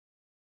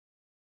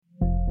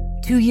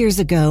2 years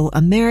ago,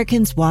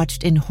 Americans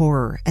watched in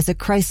horror as a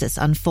crisis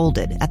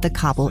unfolded at the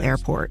Kabul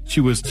airport.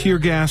 She was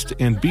tear-gassed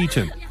and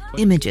beaten.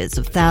 Images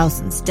of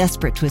thousands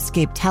desperate to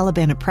escape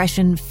Taliban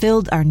oppression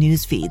filled our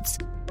news feeds.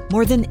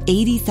 More than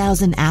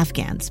 80,000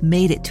 Afghans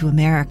made it to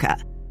America.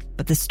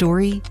 But the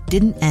story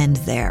didn't end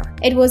there.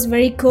 It was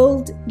very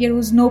cold. There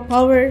was no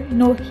power,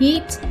 no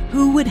heat.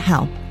 Who would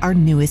help our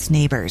newest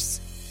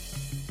neighbors?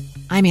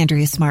 I'm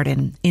Andrea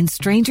Smartin. In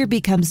Stranger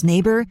Becomes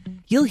Neighbor,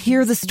 you'll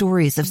hear the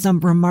stories of some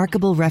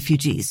remarkable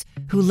refugees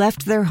who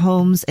left their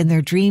homes and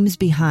their dreams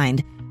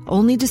behind,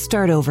 only to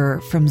start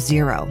over from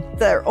zero.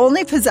 Their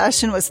only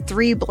possession was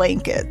 3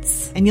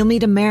 blankets. And you'll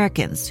meet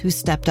Americans who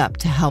stepped up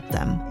to help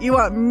them. You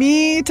want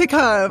me to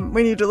come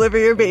when you deliver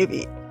your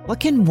baby. What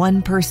can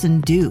one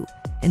person do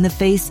in the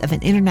face of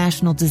an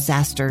international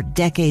disaster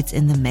decades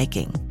in the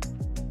making?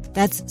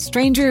 That's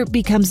Stranger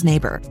Becomes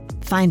Neighbor.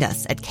 Find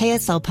us at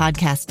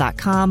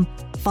kslpodcast.com.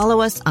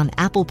 Follow us on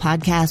Apple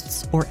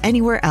Podcasts or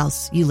anywhere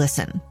else you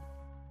listen.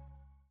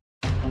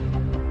 All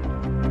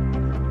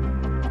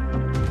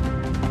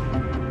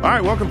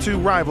right, welcome to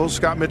Rivals.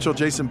 Scott Mitchell,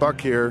 Jason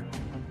Buck here.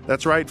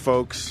 That's right,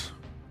 folks.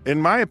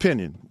 In my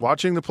opinion,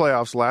 watching the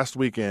playoffs last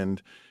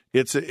weekend,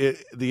 the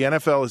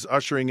NFL is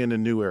ushering in a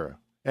new era.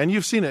 And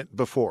you've seen it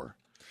before.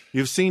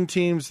 You've seen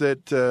teams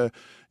that,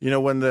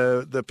 when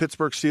the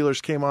Pittsburgh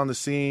Steelers came on the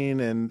scene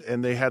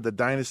and they had the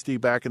dynasty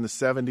back in the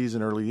 70s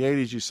and early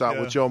 80s. You saw it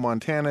with Joe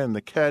Montana and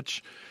the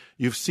catch.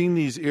 You've seen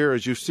these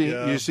eras. You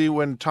see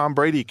when Tom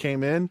Brady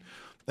came in,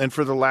 and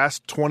for the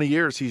last 20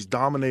 years, he's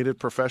dominated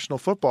professional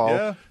football.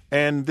 Yeah.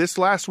 And this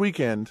last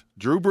weekend,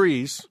 Drew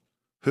Brees,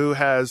 who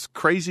has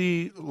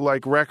crazy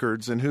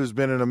records and who's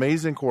been an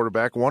amazing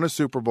quarterback, won a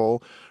Super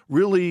Bowl,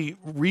 really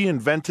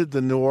reinvented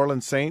the New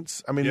Orleans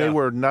Saints. I mean, They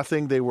were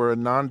nothing. They were a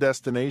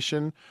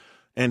non-destination,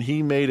 and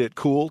he made it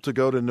cool to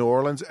go to New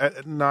Orleans,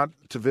 not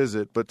to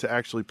visit, but to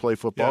actually play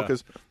football.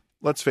 Because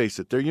let's face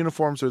it, their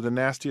uniforms are the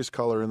nastiest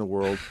color in the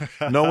world.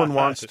 No one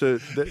wants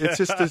to. It's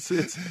just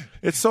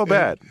it's so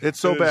bad. It's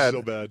so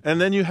bad. And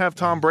then you have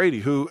Tom Brady,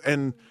 who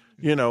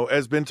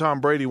has been Tom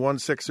Brady, won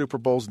 6 Super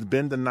Bowls,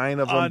 been to 9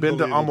 of them, been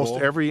to almost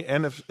every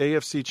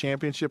AFC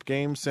championship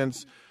game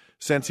since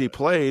he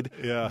played.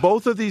 Yeah.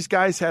 Both of these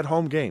guys had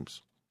home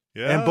games,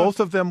 and both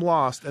of them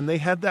lost, and they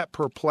had that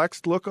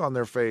perplexed look on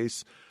their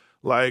face,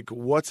 like,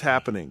 what's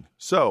happening?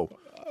 So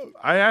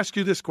I ask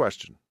you this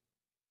question.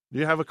 Do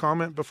you have a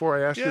comment before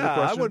I ask you the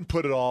question? I wouldn't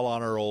put it all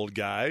on our old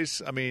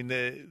guys. I mean,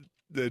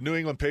 the New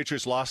England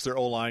Patriots lost their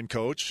O-line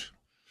coach,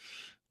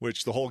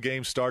 which the whole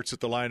game starts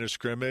at the line of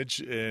scrimmage.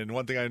 And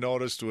one thing I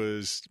noticed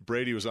was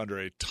Brady was under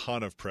a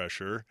ton of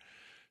pressure.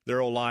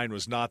 Their O-line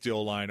was not the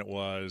O-line it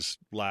was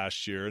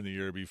last year and the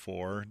year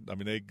before. I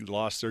mean, they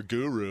lost their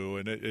guru,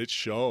 and it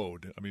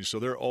showed. I mean, so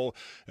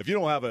if you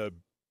don't have a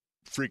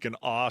freaking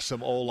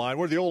awesome O-line,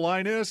 where the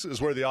O-line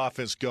is where the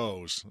offense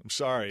goes. I'm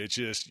sorry. It's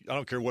just, I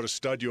don't care what a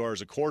stud you are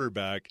as a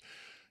quarterback.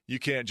 You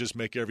can't just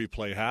make every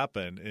play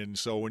happen. And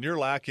so when you're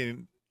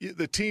lacking,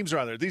 the teams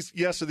around there, are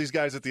these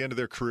guys at the end of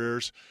their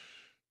careers?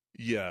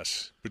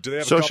 Yes, but do they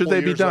have? So should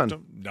they be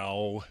done?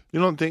 No.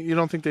 You don't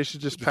think they should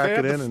just pack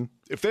it in?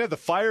 If they have the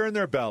fire in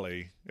their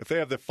belly,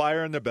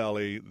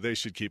 they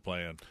should keep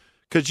playing.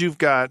 Because you've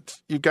got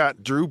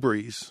Drew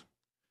Brees,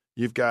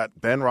 you've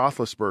got Ben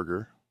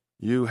Roethlisberger,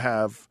 you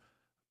have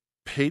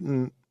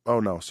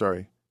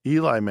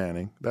Eli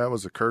Manning. That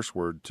was a curse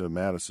word to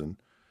Madison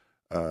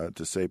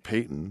to say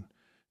Peyton.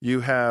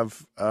 You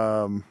have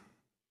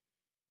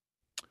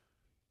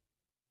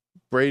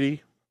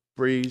Brady,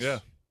 Brees. Yeah.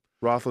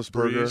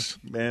 Roethlisberger,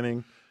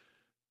 Manning.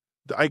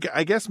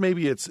 I guess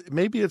maybe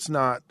it's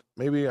not.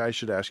 Maybe I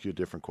should ask you a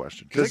different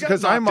question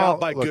because I'm all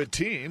by good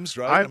teams,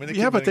 right?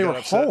 But they were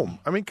home.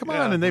 I mean, come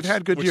on, and they've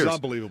had good years. It's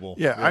unbelievable.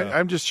 Yeah,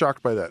 I'm just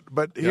shocked by that.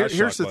 But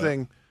here's the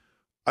thing,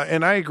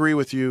 and I agree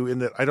with you in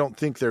that I don't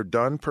think they're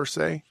done per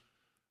se.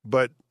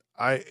 But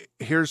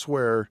here's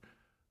where,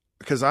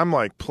 because I'm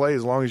like, play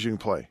as long as you can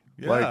play.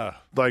 Yeah.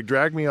 Like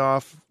drag me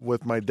off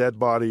with my dead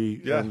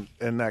body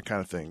and that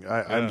kind of thing.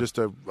 I'm just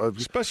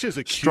especially as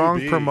a strong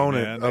QB,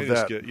 proponent of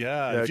that.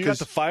 If you got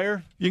the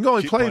fire, you can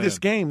only play this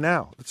game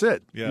now. That's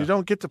it. Yeah. You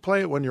don't get to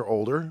play it when you're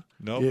older.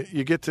 No,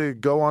 you get to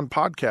go on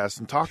podcasts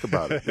and talk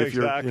about it if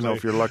exactly.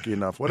 if you're lucky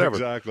enough. Whatever.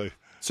 Exactly.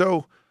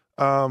 So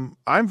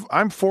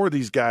I'm for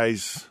these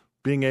guys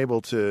being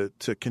able to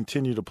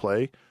continue to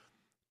play.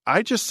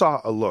 I just saw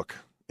a look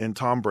in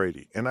Tom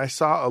Brady, and I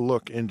saw a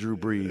look in Drew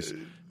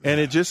Brees. And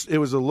it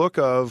was a look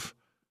of,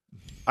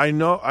 I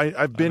know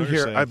I've been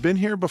here. I've been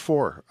here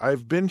before.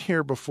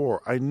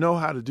 I know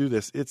how to do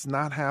this. It's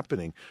not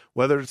happening.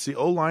 Whether it's the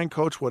O-line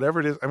coach, whatever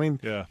it is. I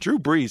mean, Drew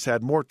Brees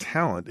had more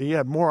talent. He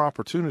had more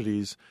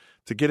opportunities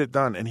to get it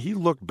done, and he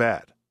looked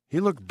bad. He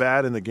looked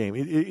bad in the game.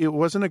 It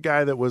wasn't a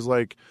guy that was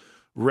like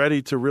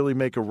ready to really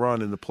make a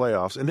run in the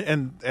playoffs.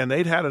 And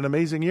they'd had an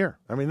amazing year.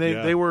 I mean,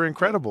 they were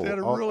incredible. They had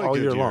a really all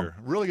good year long.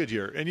 Really good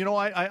year. And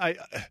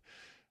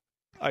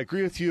I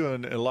agree with you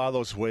in a lot of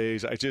those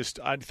ways. I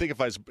think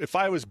if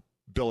I was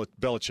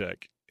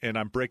Belichick and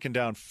I'm breaking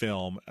down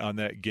film on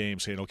that game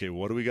saying, okay,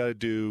 what do we got to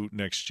do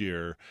next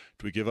year?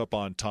 Do we give up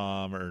on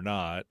Tom or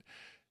not?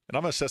 And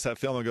I'm going to assess that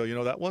film and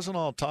go, that wasn't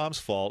all Tom's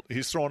fault.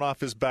 He's throwing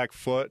off his back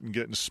foot and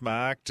getting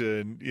smacked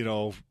and,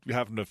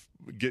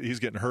 he's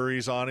getting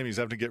hurries on him. He's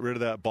having to get rid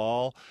of that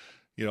ball.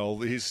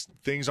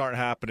 Things aren't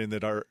happening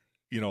that are,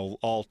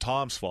 all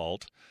Tom's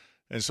fault.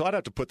 And so I'd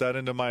have to put that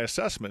into my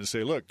assessment and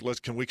say, look,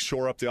 can we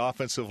shore up the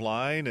offensive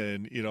line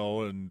and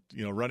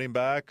running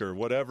back or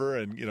whatever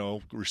and,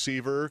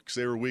 receiver, because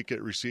they were weak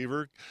at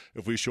receiver.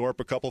 If we shore up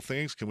a couple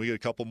things, can we get a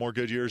couple more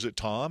good years at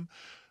Tom?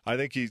 I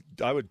think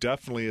I would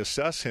definitely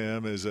assess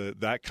him as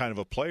that kind of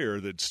a player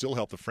that'd still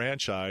help the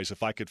franchise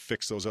if I could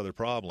fix those other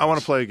problems. I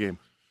want to play a game.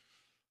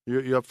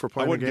 You up for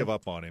playing a game? I wouldn't give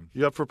up on him.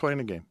 You up for playing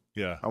a game?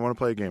 Yeah. I want to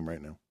play a game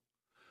right now.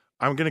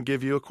 I'm going to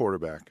give you a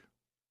quarterback,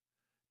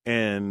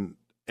 and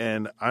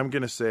I'm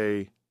going to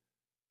say,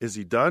 is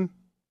he done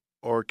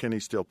or can he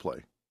still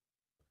play?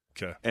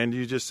 Okay. And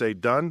you just say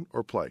done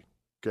or play,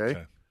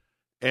 okay?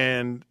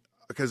 And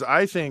because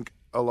I think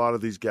a lot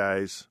of these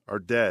guys are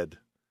dead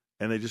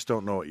and they just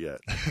don't know it yet.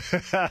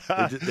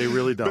 They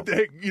really don't.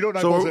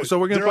 But so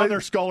we're they're on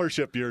their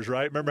scholarship years,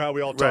 right? Remember how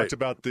we all talked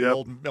about the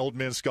old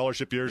men's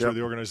scholarship years where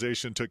the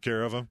organization took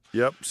care of them?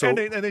 Yep. So, and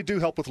they do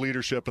help with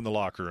leadership in the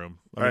locker room.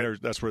 I mean,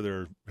 that's where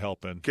they're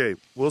helping. Okay,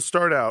 we'll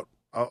start out.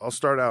 I'll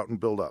start out and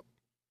build up.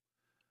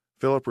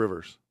 Phillip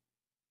Rivers.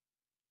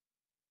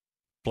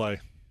 Play.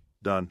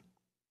 Done.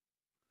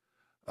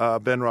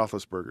 Ben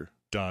Roethlisberger.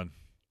 Done.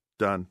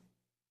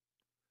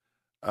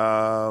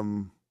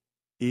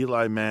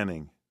 Eli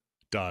Manning.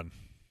 Done.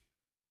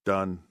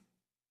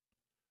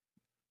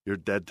 You're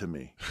dead to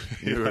me.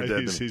 You're dead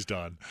to me. He's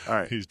done. All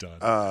right. He's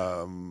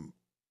done.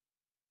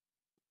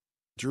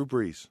 Drew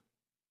Brees.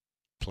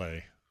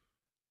 Play.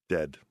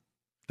 Dead.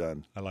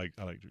 Done. I like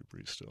Drew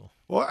Brees still.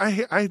 Well,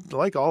 I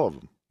like all of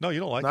them. No, you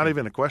don't like him. Not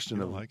even a question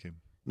you of don't like him.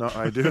 No,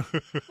 I do.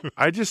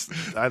 I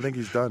think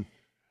he's done.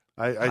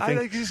 I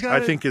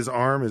think his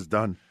arm is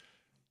done.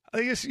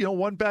 I guess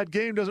one bad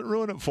game doesn't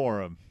ruin it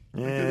for him.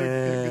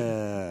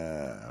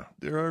 Yeah.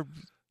 There are,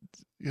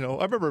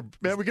 I remember,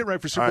 man, we're getting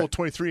ready for Super Bowl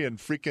 23 and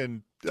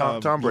freaking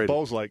Tom Brady.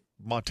 LeBeau's like,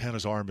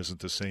 Montana's arm isn't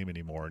the same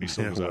anymore, and he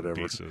still goes out in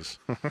pieces.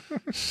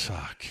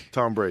 Suck.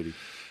 Tom Brady.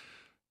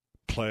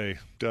 Play.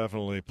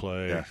 Definitely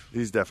play. Yeah,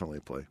 he's definitely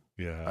a play.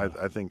 Yeah.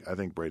 I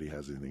think Brady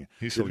has anything.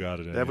 He's still got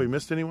it in Have him. we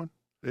missed anyone?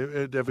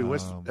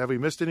 Have we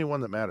missed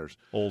anyone that matters?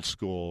 Old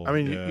school. I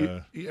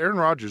mean, Aaron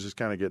Rodgers is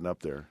kind of getting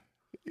up there.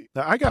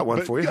 Now, I got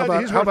one for you. How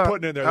about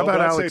putting in there? How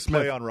about Alex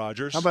Smith? Play on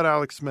Rodgers? How about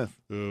Alex Smith?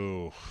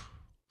 Oof.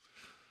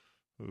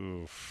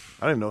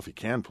 I don't even know if he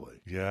can play.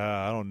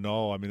 Yeah, I don't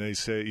know. I mean, they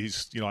say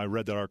he's. I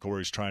read that article where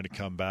he's trying to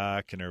come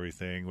back and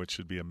everything, which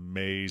would be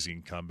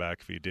amazing comeback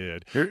if he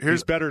did.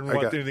 He's better than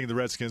anything the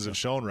Redskins have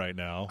shown right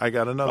now. I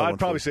got another one. I'd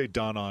probably say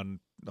done on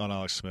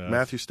Alex Smith.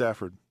 Matthew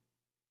Stafford.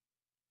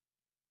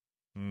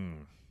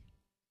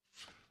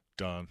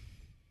 Done.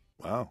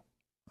 Wow.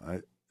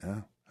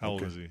 How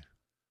old is he?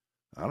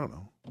 I don't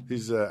know.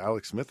 He's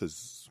Alex Smith is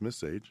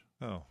Smith's age.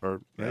 Oh.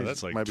 Or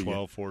that's like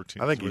 12,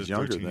 14. I think he's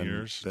younger than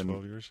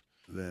 12 years.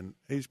 Then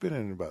he's been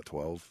in about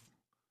 12.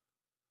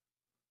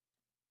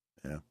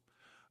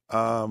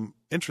 Yeah.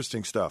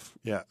 Interesting stuff.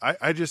 Yeah.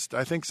 I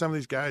think some of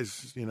these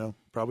guys,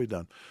 probably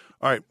done.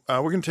 All right.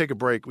 We're going to take a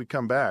break. We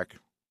come back.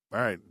 All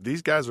right.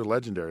 These guys are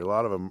legendary. A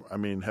lot of them, I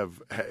mean,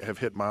 have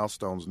hit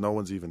milestones no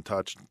one's even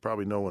touched.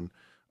 Probably no one.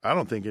 I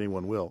don't think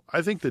anyone will.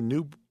 I think the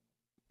new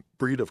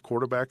breed of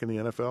quarterback in the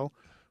NFL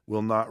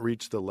will not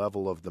reach the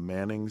level of the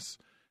Mannings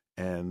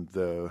and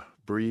the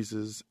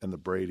Breezes and the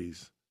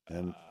Bradys.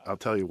 And I'll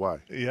tell you why.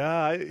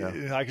 Yeah,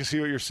 I can see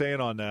what you're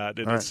saying on that.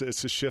 And it's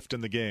a shift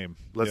in the game.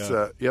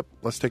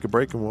 Let's take a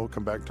break and we'll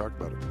come back and talk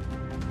about it.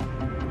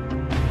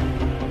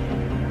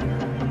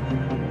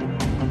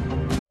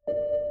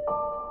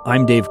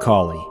 I'm Dave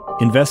Cawley,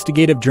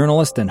 investigative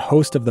journalist and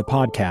host of the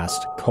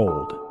podcast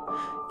Cold.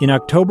 In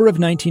October of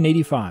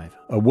 1985,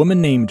 a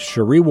woman named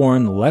Cherie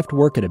Warren left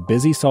work at a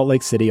busy Salt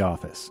Lake City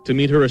office to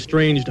meet her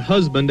estranged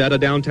husband at a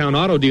downtown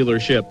auto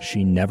dealership.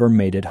 She never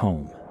made it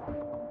home.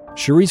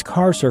 Cherie's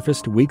car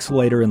surfaced weeks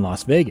later in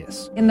Las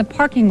Vegas. In the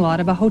parking lot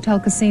of a hotel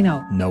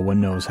casino. No one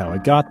knows how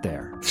it got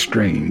there.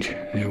 Strange.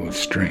 It was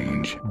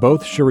strange.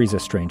 Both Cherie's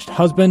estranged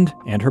husband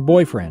and her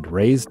boyfriend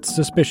raised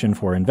suspicion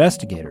for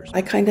investigators.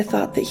 I kind of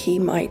thought that he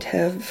might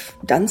have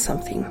done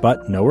something.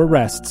 But no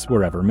arrests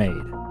were ever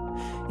made.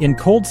 In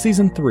Cold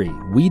Season 3,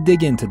 we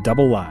dig into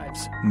double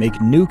lives,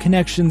 make new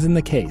connections in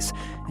the case,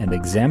 and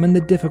examine the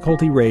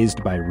difficulty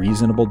raised by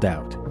reasonable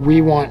doubt. We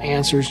want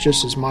answers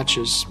just as much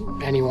as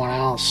anyone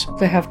else.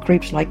 They have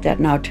creeps like that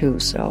now too,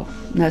 so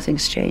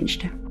nothing's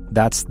changed.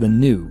 That's the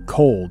new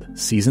Cold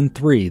Season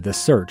 3, The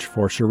Search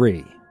for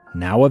Cherie.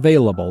 Now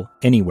available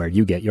anywhere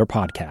you get your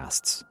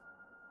podcasts.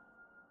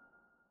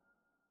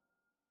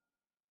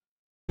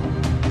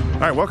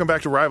 All right, welcome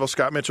back to Rivals.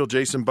 Scott Mitchell,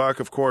 Jason Buck.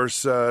 Of course,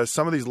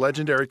 some of these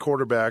legendary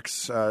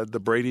quarterbacks, the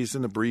Bradys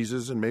and the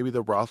Breezes and maybe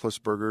the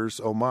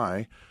Roethlisbergers, oh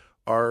my,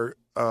 are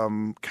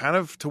kind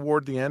of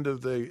toward the end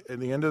of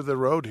the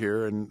road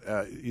here. And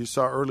you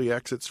saw early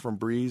exits from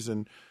Breeze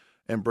and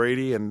and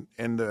Brady, and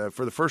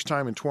for the first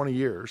time in 20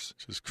 years,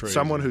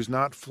 someone who's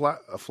not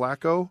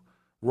Flacco,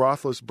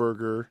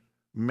 Roethlisberger,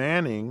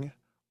 Manning,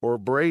 or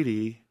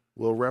Brady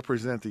will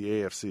represent the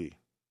AFC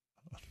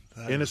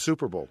in a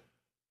Super Bowl.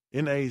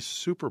 In a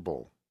Super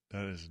Bowl.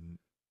 That is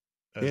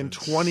in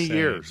 20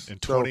 years. In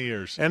 20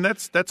 years. And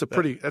that's a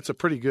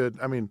pretty good.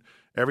 I mean,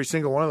 every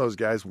single one of those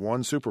guys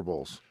won Super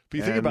Bowls. But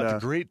you think about the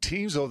great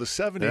teams of the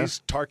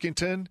 70s,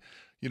 Tarkenton,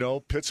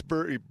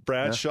 Pittsburgh,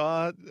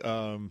 Bradshaw,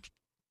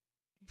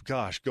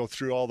 go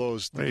through all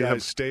those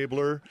guys,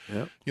 Stabler,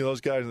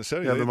 those guys in the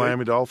 70s. Yeah, the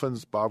Miami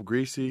Dolphins, Bob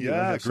Greasy.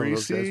 Yeah,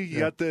 Greasy. You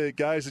got the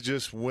guys that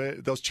just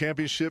win, those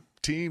championship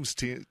teams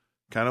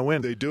kind of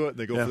win. They do it, and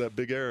they go for that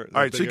big era.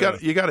 All right, so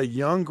you got a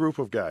young group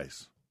of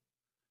guys.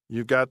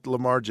 You've got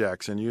Lamar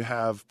Jackson. You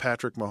have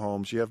Patrick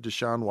Mahomes. You have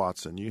Deshaun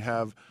Watson. You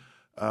have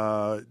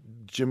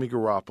Jimmy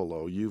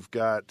Garoppolo. You've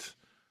got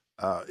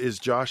is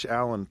Josh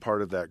Allen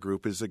part of that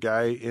group? Is the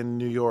guy in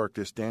New York,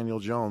 this Daniel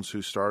Jones,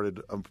 who started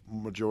a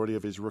majority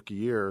of his rookie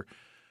year?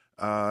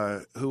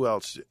 Who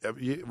else?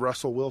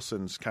 Russell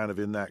Wilson's kind of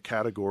in that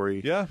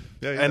category. Yeah,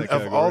 and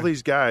of all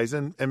these guys,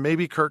 and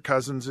maybe Kirk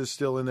Cousins is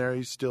still in there.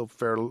 He's still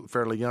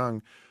fairly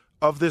young.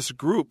 Of this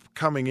group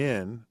coming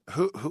in,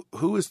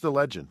 who is the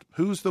legend?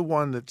 Who's the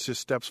one that just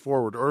steps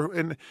forward?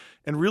 And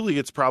really,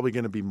 it's probably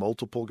going to be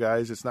multiple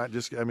guys. It's not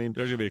just. I mean,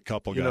 there's going to be a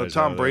couple guys.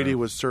 Tom Brady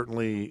was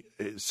certainly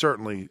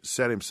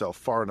set himself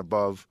far and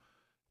above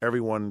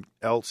everyone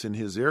else in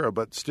his era.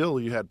 But still,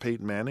 you had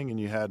Peyton Manning and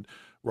you had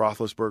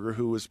Roethlisberger,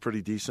 who was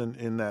pretty decent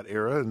in that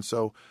era. And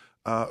so,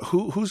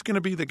 who's going to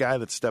be the guy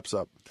that steps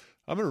up?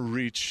 I'm going to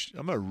reach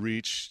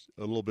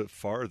a little bit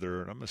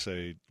farther, and I'm going to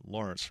say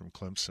Lawrence from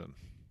Clemson.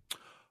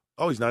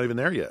 Oh, he's not even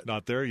there yet.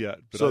 Not there yet.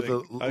 But so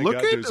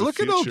look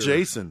at old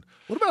Jason.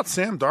 What about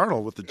Sam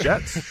Darnold with the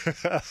Jets?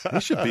 He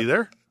should be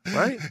there,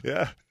 right?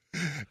 Yeah.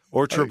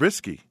 Or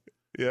Trubisky.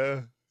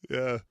 Yeah.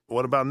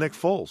 What about Nick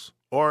Foles?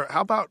 Or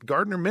how about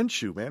Gardner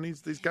Minshew? Man,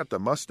 he's got the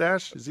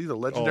mustache. Is he the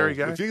legendary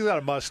guy? If he's got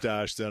a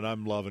mustache, then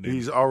I'm loving him.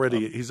 He's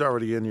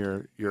already in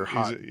your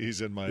hot.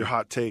 He's in my your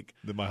hot take.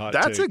 My hot.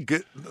 That's take. a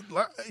good.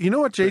 You know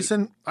what,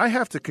 Jason? I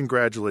have to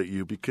congratulate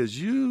you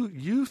because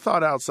you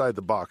thought outside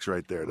the box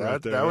right there.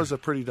 That was a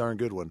pretty darn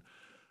good one.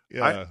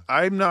 Yeah.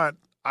 I'm not.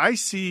 I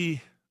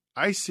see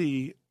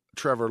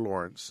Trevor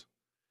Lawrence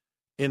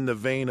in the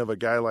vein of a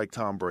guy like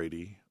Tom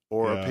Brady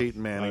or a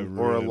Peyton Manning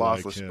or a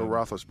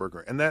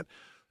Roethlisberger, and that.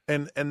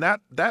 And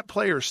that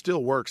player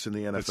still works in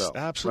the NFL. It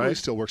absolutely right?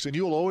 still works. And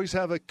you'll always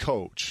have a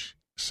coach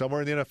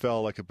somewhere in the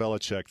NFL like a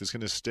Belichick that's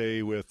going to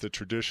stay with the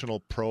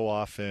traditional pro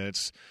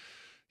offense,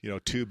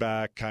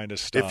 two-back kind of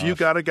stuff. If you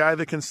got a guy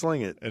that can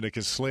sling it. And it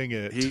can sling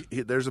it.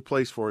 He there's a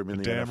place for him in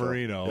the Dan NFL.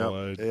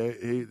 Marino.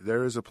 Yep.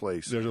 There is a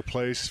place. There's a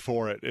place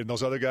for it. And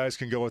those other guys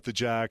can go with the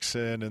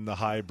Jackson and the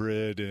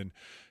hybrid and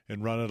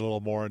run it a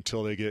little more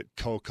until they get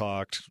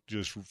co-cocked,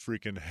 just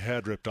freaking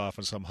head ripped off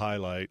in some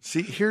highlight.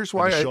 See, here's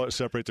why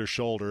separate their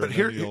shoulder. But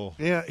here's go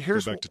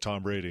back to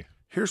Tom Brady.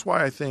 Here's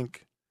why I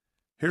think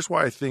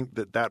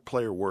that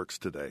player works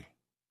today,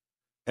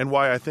 and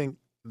why I think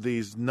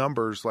these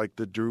numbers, like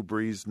the Drew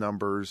Brees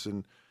numbers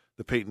and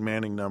the Peyton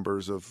Manning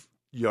numbers of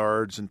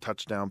yards and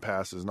touchdown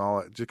passes and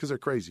all that, because they're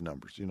crazy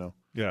numbers,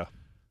 Yeah.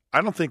 I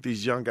don't think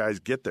these young guys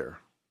get there,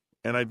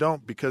 and I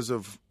don't because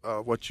of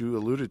what you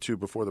alluded to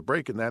before the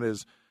break, and that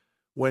is.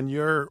 When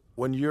you're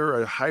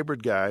a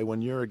hybrid guy,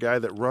 when you're a guy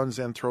that runs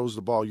and throws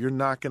the ball, you're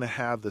not going to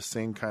have the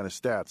same kind of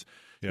stats.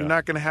 Yeah. You're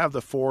not going to have the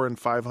 400- and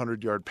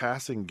 500-yard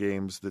passing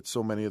games that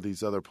so many of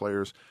these other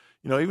players.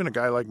 Even a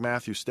guy like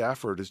Matthew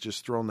Stafford has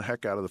just thrown the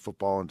heck out of the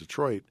football in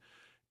Detroit,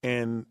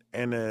 and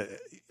I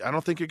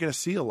don't think you're going to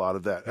see a lot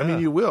of that. Yeah. I mean,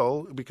 you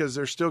will because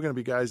there's still going to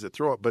be guys that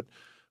throw it,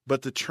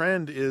 but the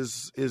trend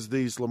is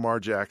these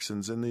Lamar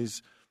Jacksons and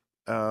these.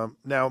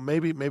 Now,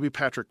 maybe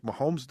Patrick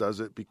Mahomes does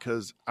it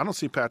because I don't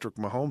see Patrick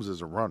Mahomes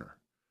as a runner.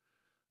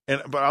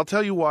 But I'll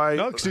tell you why.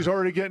 No, because he's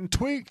already getting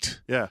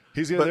tweaked. Yeah.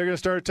 They're going to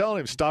start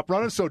telling him, stop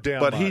running so damn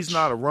much. But he's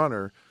not a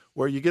runner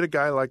where you get a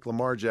guy like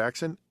Lamar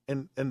Jackson,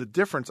 and the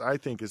difference, I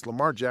think, is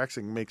Lamar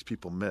Jackson makes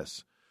people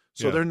miss.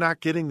 So they're not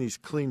getting these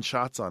clean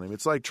shots on him.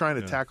 It's like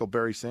trying to tackle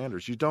Barry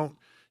Sanders. You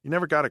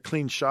never got a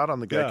clean shot on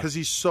the guy because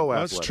he's so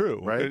athletic. That's true.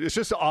 Right? It's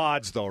just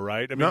odds, though,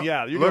 right? I mean,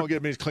 you're going to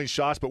get many clean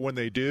shots, but when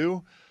they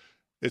do –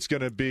 it's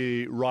going to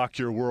be rock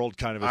your world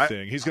kind of a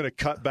thing. He's going to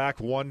cut back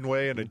one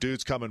way, and a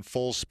dude's coming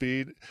full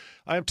speed.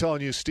 I am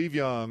telling you, Steve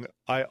Young,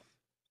 I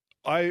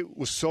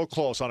was so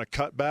close on a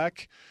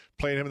cutback,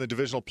 playing him in the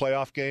divisional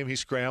playoff game. He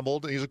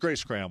scrambled. He's a great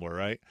scrambler,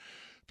 right?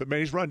 But, man,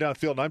 he's running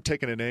downfield, and I'm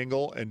taking an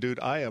angle, and, dude,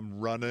 I am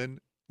running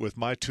with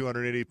my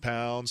 280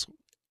 pounds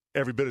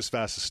every bit as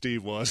fast as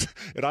Steve was,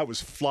 and I was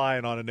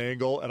flying on an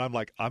angle, and I'm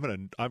like,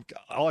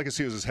 all I could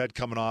see was his head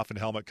coming off and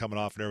helmet coming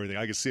off and everything.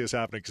 I could see this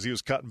happening because he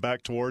was cutting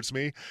back towards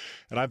me,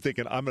 and I'm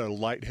thinking, I'm going to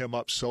light him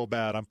up so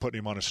bad, I'm putting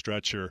him on a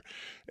stretcher.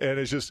 And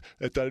it's just,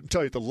 I'm telling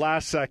you, at the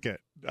last second,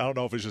 I don't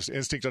know if it's just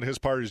instinct on his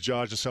part or his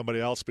judge to somebody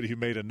else, but he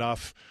made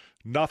enough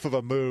of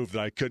a move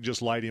that I couldn't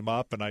just light him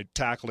up, and I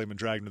tackled him and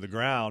dragged him to the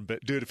ground.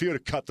 But, dude, if he would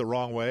have cut the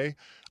wrong way,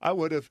 I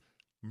would have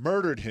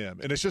murdered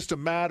him. And it's just a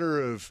matter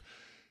of,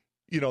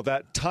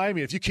 that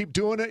timing. If you keep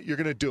doing it, you're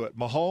going to do it.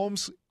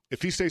 Mahomes,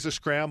 if he stays a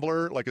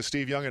scrambler like a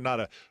Steve Young and not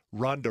a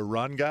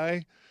run-to-run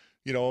guy,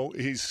 he'll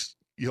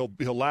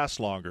last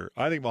longer.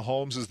 I think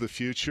Mahomes is the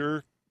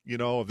future,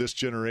 of this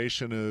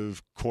generation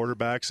of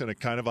quarterbacks and a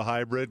kind of a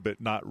hybrid, but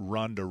not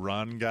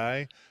run-to-run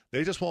guy.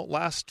 They just won't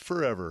last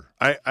forever.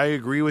 I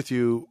agree with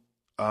you,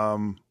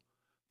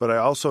 but I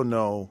also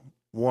know,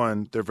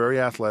 one, they're very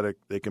athletic.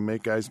 They can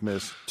make guys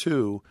miss.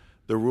 Two,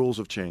 the rules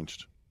have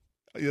changed.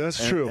 Yeah,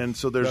 that's true. And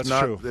so there's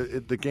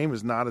the game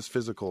is not as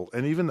physical,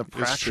 and even the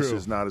practice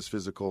is not as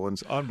physical, and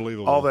it's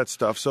unbelievable. All that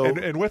stuff. So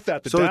and with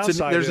that,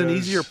 downside there's an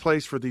easier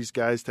place for these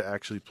guys to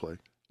actually play.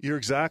 You're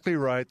exactly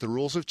right. The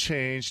rules have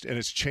changed, and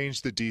it's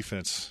changed the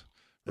defense,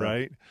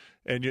 right?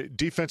 And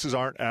defenses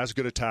aren't as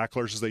good at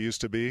tacklers as they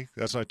used to be.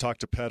 That's when I talk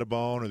to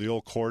Pettibone or the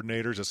old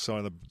coordinators. That's some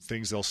of the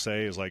things they'll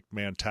say is like,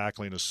 man,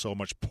 tackling is so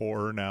much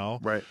poorer now.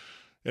 Right.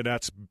 And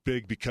that's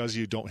big because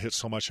you don't hit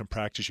so much in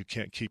practice. You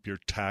can't keep your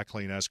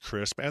tackling as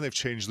crisp. And they've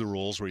changed the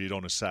rules where you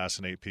don't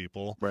assassinate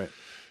people. Right.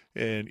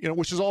 And,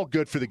 which is all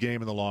good for the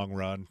game in the long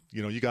run.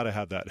 You got to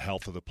have that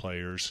health of the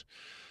players.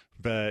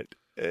 But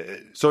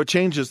so it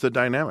changes the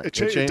dynamic.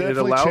 It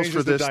allows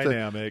for this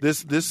dynamic.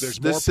 This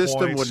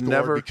system would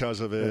never because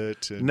of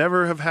it.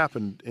 Never have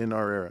happened in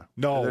our era.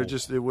 No,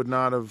 it would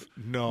not have.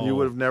 No, you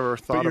would have never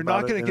thought. But you're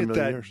about not going to get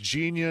that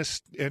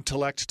genius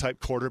intellect type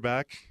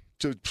quarterback.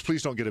 So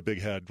please don't get a big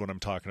head when I'm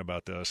talking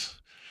about this.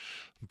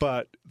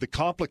 But the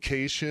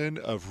complication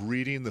of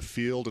reading the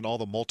field and all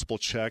the multiple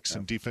checks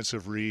and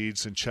defensive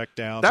reads and check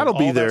downs, that'll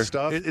be there. That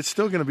stuff, it's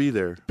still going to be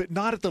there, but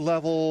not at the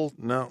level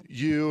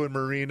you and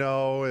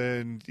Marino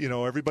and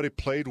everybody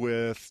played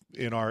with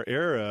in our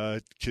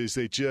era, because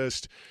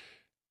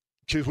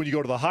when you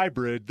go to the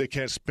hybrid, they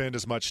can't spend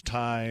as much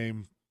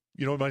time.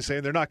 You know what I'm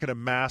saying? They're not going to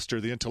master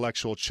the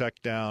intellectual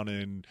check down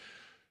and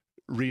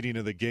reading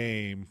of the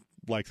game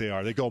like they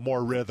are. They go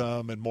more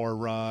rhythm and more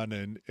run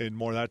and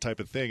more that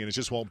type of thing, and it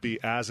just won't be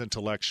as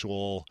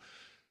intellectual,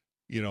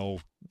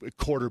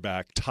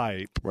 quarterback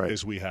type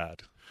as we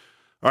had.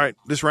 All right,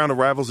 this round of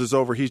Rivals is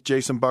over. He's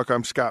Jason Buck.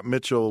 I'm Scott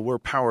Mitchell. We're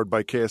powered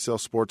by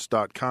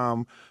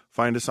KSLSports.com.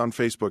 Find us on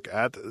Facebook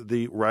at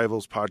The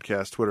Rivals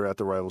Podcast, Twitter at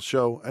The Rivals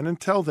Show. And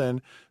until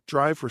then,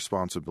 drive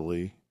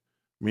responsibly,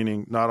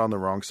 meaning not on the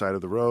wrong side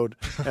of the road,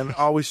 and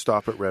always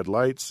stop at red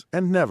lights,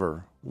 and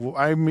never,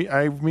 I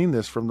mean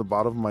this from the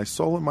bottom of my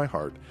soul and my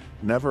heart,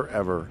 never,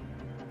 ever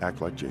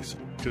act like Jason.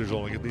 There's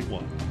only going to be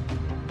one.